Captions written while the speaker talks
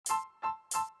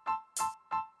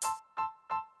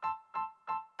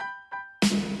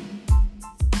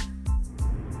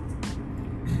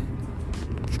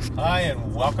Hi,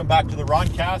 and welcome back to the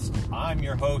Roncast. I'm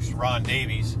your host, Ron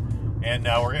Davies, and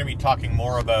we're going to be talking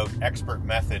more about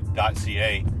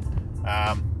expertmethod.ca.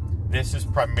 This is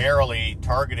primarily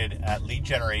targeted at lead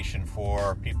generation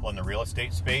for people in the real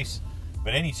estate space,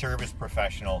 but any service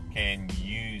professional can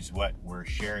use what we're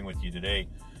sharing with you today.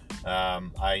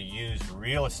 I use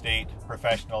real estate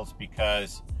professionals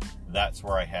because that's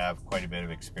where I have quite a bit of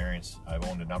experience. I've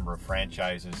owned a number of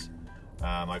franchises.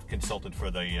 I've consulted for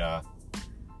the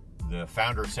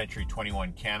founder of Century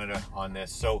 21 Canada on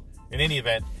this. So in any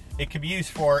event, it can be used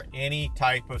for any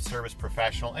type of service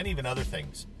professional and even other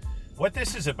things. What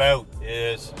this is about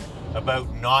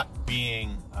not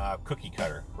being cookie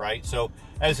cutter, right? So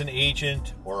as an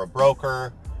agent or a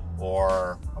broker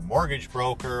or a mortgage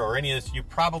broker or any of this, you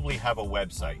probably have a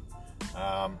website.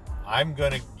 I'm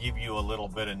going to give you a little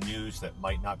bit of news that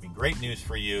might not be great news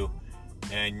for you.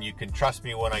 And you can trust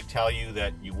me when I tell you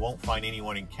that you won't find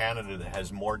anyone in Canada that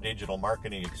has more digital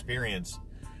marketing experience.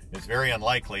 It's very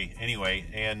unlikely anyway.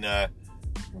 And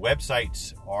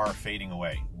websites are fading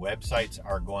away. Websites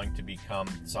are going to become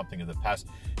something of the past.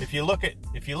 If you look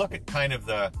at kind of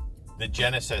the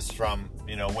genesis from,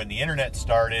 when the internet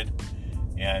started,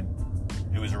 and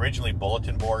it was originally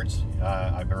bulletin boards.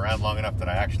 I've been around long enough that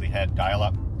I actually had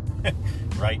dial-up.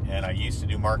 Right, and I used to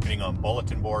do marketing on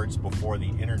bulletin boards before the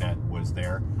internet was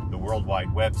there, the World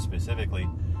Wide Web specifically,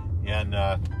 and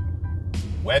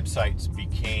websites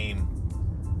became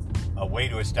a way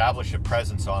to establish a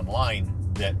presence online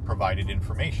that provided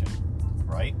information,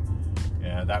 right?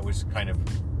 And that was kind of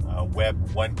Web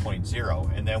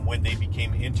 1.0, and then when they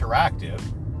became interactive,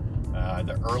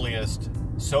 the earliest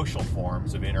social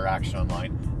forms of interaction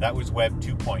online, that was Web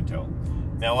 2.0.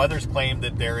 Now, others claim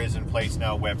that there is in place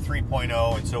now Web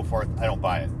 3.0 and so forth. I don't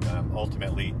buy it.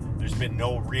 Ultimately, there's been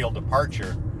no real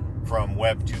departure from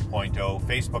Web 2.0.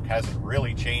 Facebook hasn't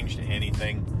really changed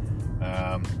anything.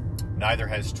 Neither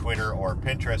has Twitter or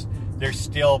Pinterest. There's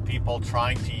still people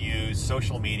trying to use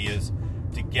social medias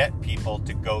to get people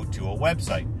to go to a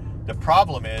website. The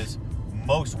problem is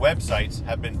most websites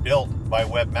have been built by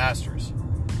webmasters.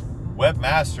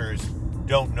 Webmasters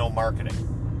don't know marketing.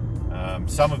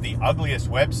 Some of the ugliest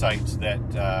websites that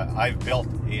I've built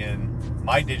in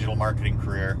my digital marketing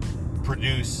career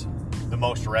produce the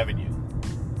most revenue.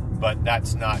 But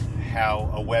that's not how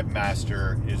a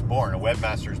webmaster is born. A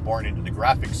webmaster is born into the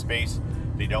graphic space.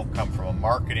 They don't come from a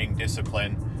marketing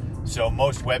discipline. So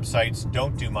most websites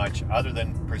don't do much other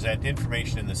than present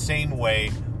information in the same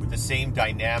way with the same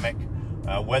dynamic.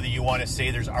 Whether you want to say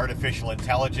there's artificial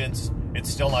intelligence, it's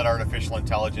still not artificial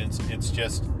intelligence. It's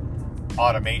just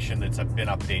automation that's been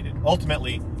updated.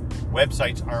 Ultimately,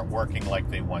 websites aren't working like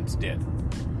they once did.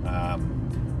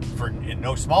 In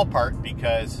no small part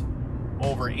because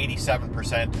over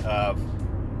 87% of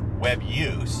web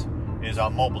use is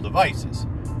on mobile devices.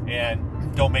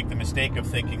 And don't make the mistake of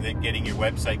thinking that getting your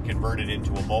website converted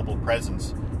into a mobile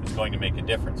presence is going to make a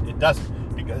difference. It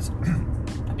doesn't,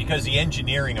 because the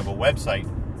engineering of a website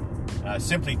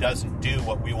simply doesn't do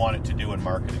what we want it to do in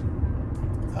marketing.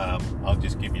 I'll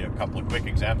just give you a couple of quick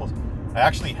examples. I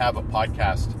actually have a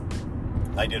podcast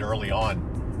I did early on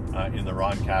in the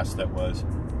Roncast that was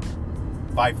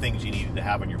 5 things you needed to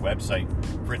have on your website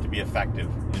for it to be effective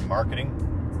in marketing.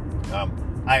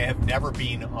 I have never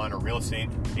been on a real estate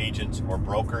agent's or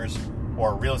broker's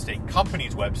or a real estate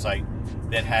company's website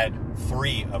that had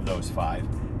 3 of those 5,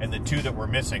 and the 2 that were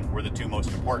missing were the 2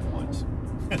 most important ones.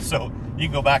 So you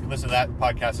can go back and listen to that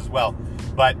podcast as well.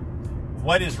 But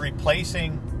what is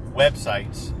replacing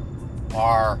websites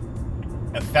are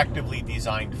effectively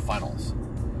designed funnels.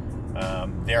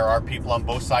 There are people on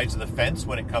both sides of the fence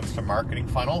when it comes to marketing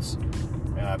funnels.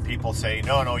 People say,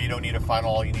 no, you don't need a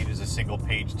funnel. All you need is a single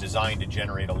page design to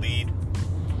generate a lead.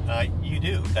 You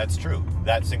do. That's true.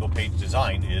 That single page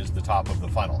design is the top of the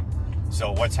funnel.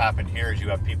 So what's happened here is you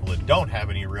have people that don't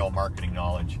have any real marketing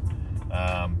knowledge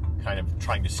kind of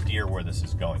trying to steer where this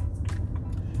is going.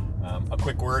 A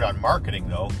quick word on marketing,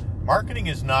 though. Marketing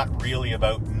is not really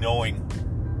about knowing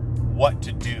what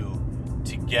to do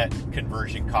to get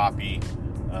conversion copy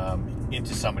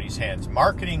into somebody's hands.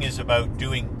 Marketing is about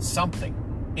doing something,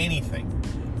 anything,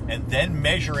 and then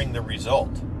measuring the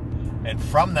result. And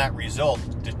from that result,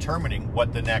 determining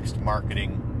what the next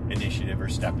marketing initiative or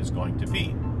step is going to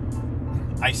be.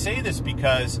 I say this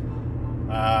because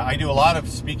I do a lot of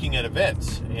speaking at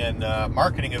events, and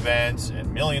marketing events, and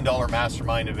 $1 Million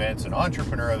Mastermind events, and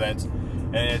entrepreneur events,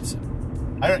 and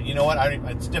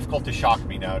it's difficult to shock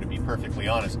me now, to be perfectly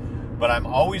honest, but I'm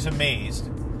always amazed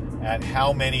at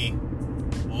how many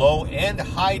low and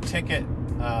high ticket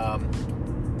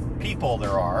people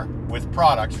there are with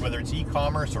products, whether it's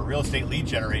e-commerce or real estate lead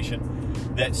generation,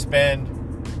 that spend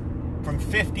from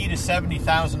 $50,000 to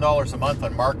 $70,000 a month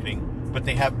on marketing, but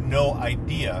they have no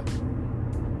idea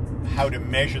how to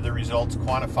measure the results,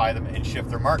 quantify them, and shift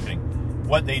their marketing.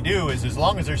 What they do is, as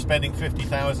long as they're spending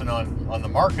 $50,000 on the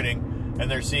marketing and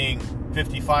they're seeing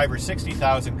 $55,000 or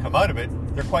 $60,000 come out of it,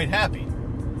 they're quite happy.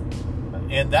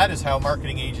 And that is how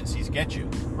marketing agencies get you,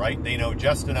 right? They know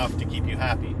just enough to keep you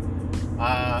happy.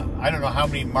 I don't know how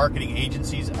many marketing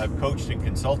agencies I've coached and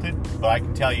consulted, but I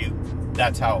can tell you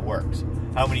that's how it works.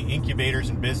 How many incubators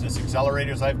and business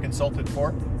accelerators I've consulted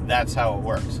for, that's how it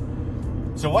works.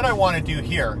 So what I want to do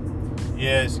here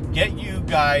is get you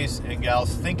guys and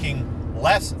gals thinking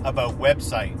less about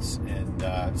websites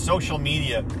and social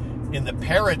media in the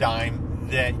paradigm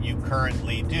that you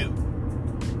currently do.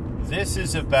 This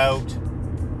is about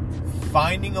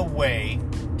finding a way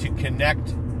to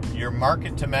connect your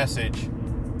market to message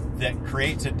that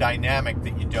creates a dynamic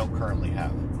that you don't currently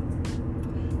have.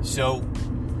 So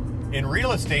in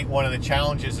real estate, one of the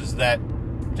challenges is that,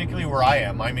 particularly where I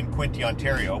am, I'm in Quinte,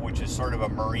 Ontario, which is sort of a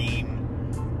marine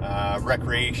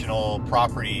recreational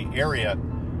property area.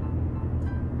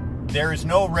 There is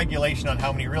no regulation on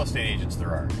how many real estate agents there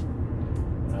are.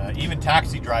 Even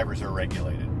taxi drivers are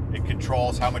regulated. It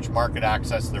controls how much market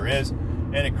access there is,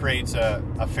 and it creates a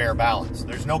fair balance.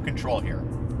 There's no control here.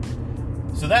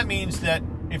 So that means that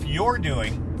if you're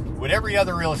doing what every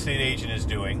other real estate agent is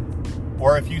doing,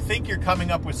 or if you think you're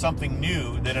coming up with something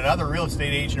new that another real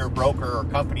estate agent or broker or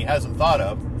company hasn't thought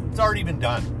of, it's already been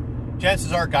done.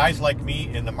 Chances are guys like me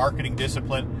in the marketing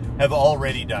discipline have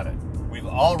already done it. We've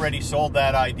already sold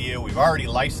that idea. We've already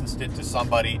licensed it to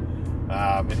somebody.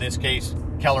 In this case,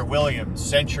 Keller Williams,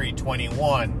 Century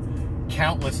 21,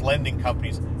 countless lending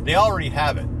companies. They already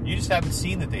have it. You just haven't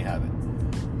seen that they have it.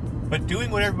 But doing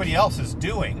what everybody else is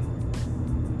doing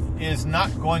is not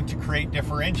going to create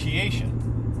differentiation.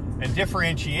 And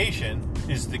differentiation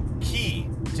is the key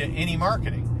to any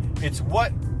marketing. It's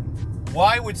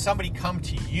why would somebody come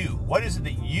to you? What is it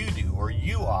that you do or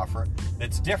you offer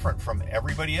that's different from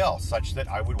everybody else, such that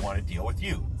I would want to deal with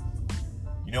you?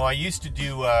 You know, I used to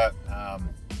do a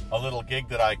little gig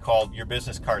that I called Your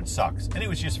Business Card Sucks, and it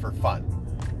was just for fun.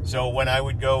 So when I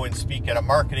would go and speak at a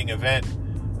marketing event,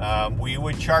 we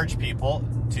would charge people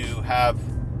to have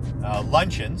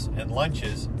luncheons and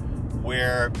lunches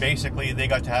where basically they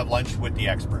got to have lunch with the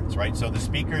experts, right? So the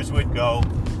speakers would go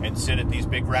and sit at these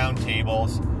big round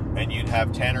tables, and you'd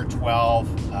have 10 or 12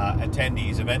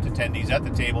 attendees, event attendees at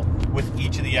the table with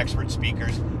each of the expert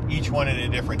speakers, each one in a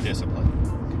different discipline.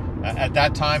 At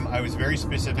that time, I was very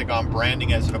specific on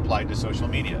branding as it applied to social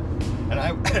media. And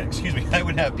I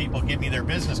would have people give me their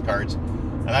business cards,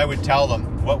 and I would tell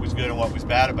them what was good and what was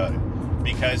bad about it.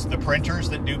 Because the printers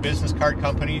that do business card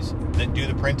companies, that do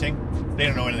the printing, they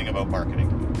don't know anything about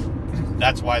marketing.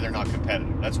 That's why they're not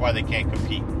competitive. That's why they can't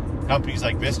compete. Companies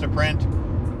like Vistaprint,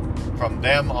 from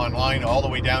them online all the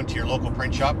way down to your local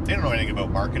print shop, they don't know anything about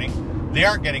marketing. They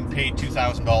aren't getting paid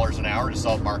 $2,000 an hour to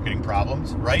solve marketing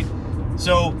problems, right?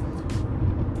 So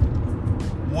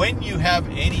when you have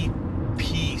any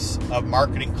piece of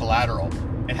marketing collateral,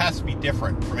 it has to be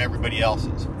different from everybody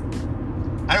else's.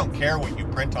 I don't care what you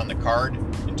print on the card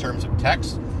in terms of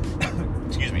text.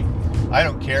 Excuse me. I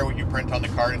don't care what you print on the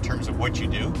card in terms of what you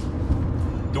do.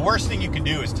 The worst thing you can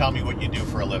do is tell me what you do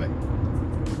for a living,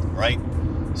 right?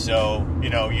 So, you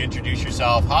introduce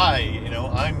yourself. Hi,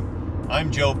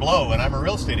 I'm Joe Blow, and I'm a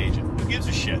real estate agent. Who gives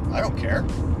a shit? I don't care,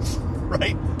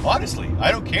 right? Honestly,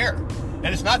 I don't care. And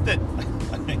it's not that,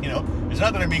 it's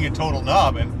not that I'm being a total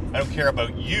knob and I don't care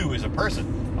about you as a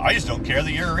person. I just don't care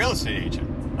that you're a real estate agent.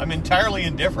 I'm entirely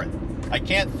indifferent. I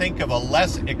can't think of a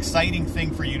less exciting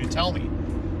thing for you to tell me.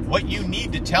 What you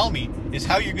need to tell me is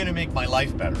how you're going to make my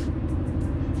life better.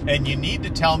 And you need to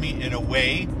tell me in a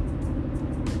way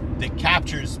that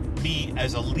captures me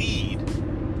as a lead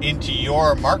into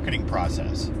your marketing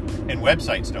process. And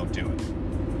websites don't do it,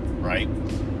 right?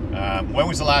 When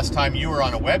was the last time you were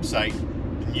on a website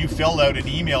and you filled out an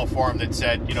email form that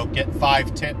said, get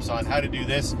 5 tips on how to do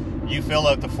this? You fill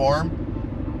out the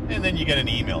form, and then you get an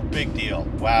email. Big deal.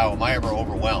 Wow, am I ever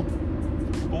overwhelmed?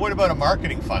 But what about a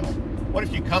marketing funnel? What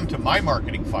if you come to my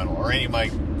marketing funnel or any of my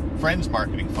friends'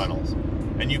 marketing funnels,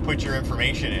 and you put your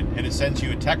information in, and it sends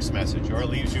you a text message or it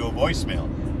leaves you a voicemail,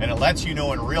 and it lets you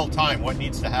know in real time what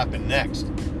needs to happen next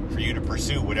for you to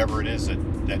pursue whatever it is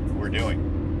that we're doing.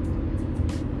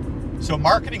 So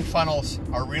marketing funnels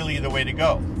are really the way to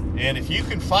go. And if you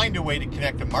can find a way to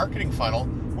connect a marketing funnel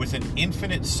with an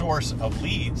infinite source of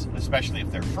leads, especially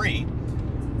if they're free,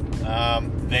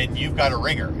 then you've got a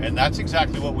ringer. And that's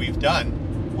exactly what we've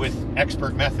done with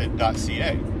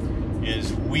expertmethod.ca.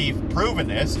 is we've proven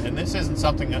this, and this isn't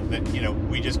something that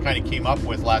we just kind of came up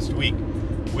with last week.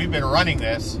 We've been running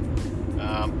this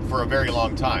for a very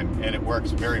long time, and it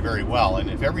works very, very well. And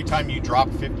if every time you drop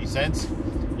 50 cents,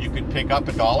 you could pick up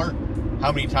 $1,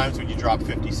 how many times would you drop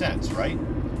 50 cents, right?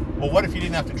 Well, what if you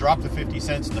didn't have to drop the 50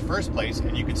 cents in the first place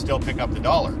and you could still pick up the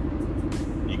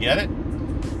 $1? You get it?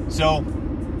 So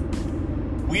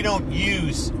we don't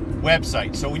use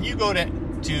websites. So when you go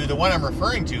to the one I'm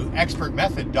referring to,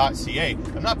 expertmethod.ca,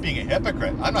 I'm not being a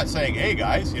hypocrite. I'm not saying, hey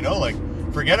guys,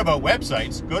 forget about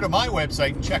websites. Go to my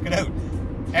website and check it out.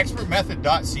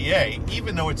 expertmethod.ca,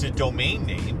 even though it's a domain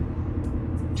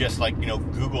name, just like,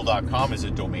 google.com is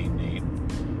a domain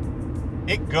name,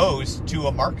 it goes to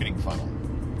a marketing funnel.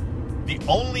 The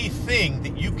only thing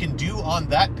that you can do on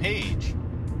that page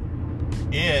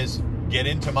is get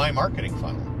into my marketing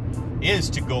funnel, is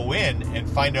to go in and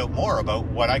find out more about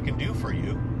what I can do for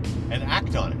you and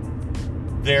act on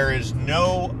it. There is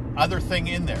no other thing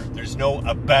in there. There's no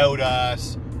about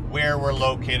us, where we're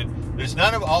located. There's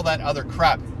none of all that other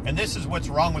crap. And this is what's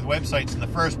wrong with websites in the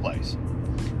first place.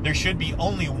 There should be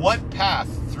only one path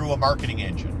through a marketing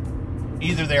engine.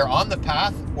 Either they're on the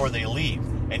path or they leave.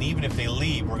 And even if they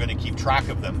leave, we're going to keep track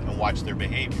of them and watch their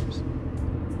behaviors.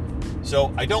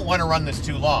 So I don't want to run this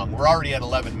too long. We're already at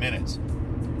 11 minutes.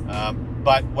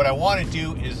 But what I want to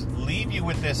do is leave you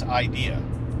with this idea.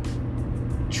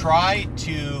 Try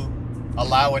to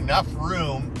allow enough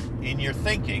room in your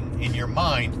thinking, in your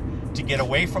mind, to get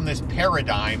away from this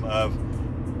paradigm of,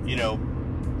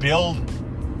 build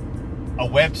a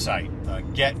website,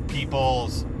 get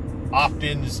people's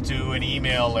opt-ins to an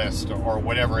email list or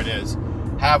whatever it is.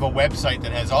 Have a website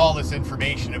that has all this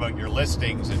information about your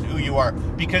listings and who you are.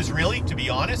 Because really, to be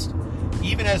honest,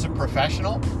 even as a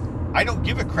professional, I don't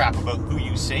give a crap about who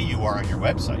you say you are on your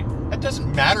website. That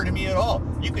doesn't matter to me at all.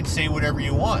 You can say whatever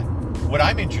you want. What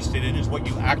I'm interested in is what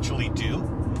you actually do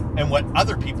and what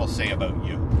other people say about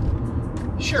you.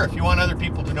 Sure, if you want other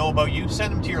people to know about you,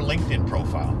 send them to your LinkedIn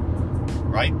profile,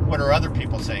 right? What are other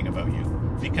people saying about you?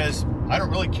 Because I don't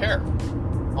really care,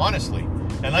 honestly.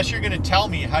 Unless you're going to tell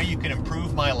me how you can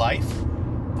improve my life,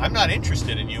 I'm not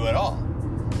interested in you at all.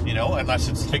 Unless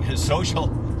it's like a social,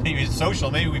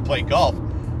 maybe we play golf.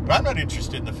 But I'm not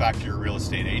interested in the fact you're a real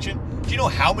estate agent. Do you know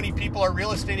how many people are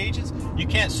real estate agents? You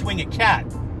can't swing a cat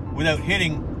without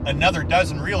hitting another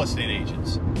dozen real estate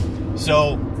agents.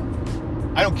 So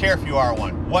I don't care if you are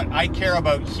one. What I care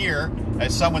about here,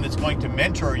 as someone that's going to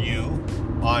mentor you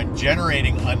on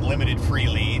generating unlimited free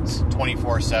leads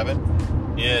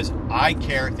 24/7, is I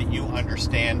care that you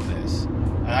understand this.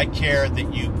 And I care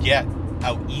that you get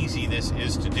how easy this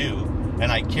is to do.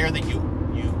 And I care that you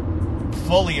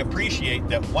fully appreciate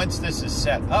that once this is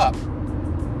set up,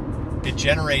 it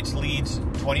generates leads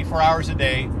 24 hours a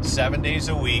day, 7 days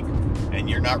a week, and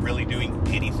you're not really doing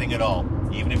anything at all.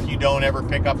 Even if you don't ever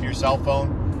pick up your cell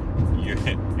phone,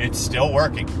 it's still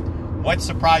working. What's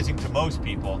surprising to most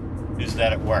people is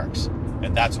that it works.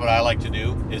 And that's what I like to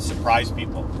do, is surprise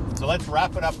people. So let's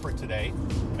wrap it up for today.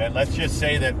 And let's just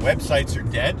say that websites are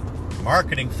dead.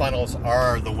 Marketing funnels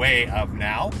are the way of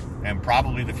now and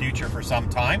probably the future for some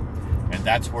time. And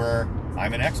that's where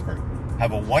I'm an expert.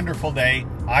 Have a wonderful day.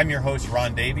 I'm your host,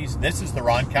 Ron Davies. This is the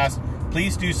Roncast.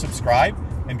 Please do subscribe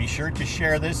and be sure to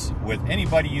share this with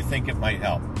anybody you think it might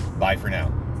help. Bye for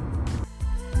now.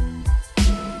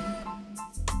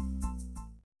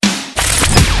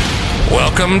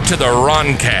 Welcome to the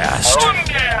Roncast,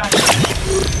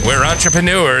 where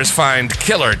entrepreneurs find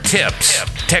killer tips,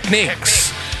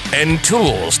 techniques, and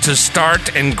tools to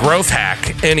start and growth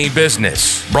hack any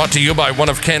business. Brought to you by one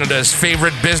of Canada's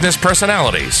favorite business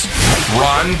personalities,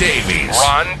 Ron Davies.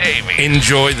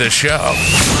 Enjoy the show.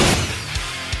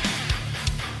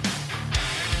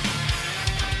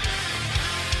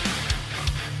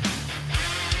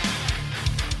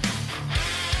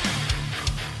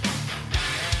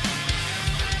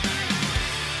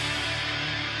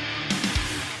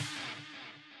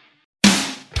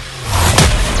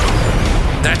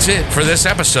 That's it for this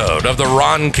episode of the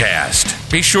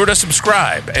Roncast. Be sure to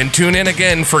subscribe and tune in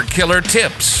again for killer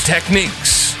tips,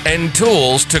 techniques, and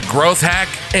tools to growth hack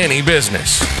any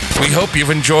business. We hope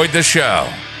you've enjoyed the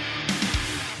show.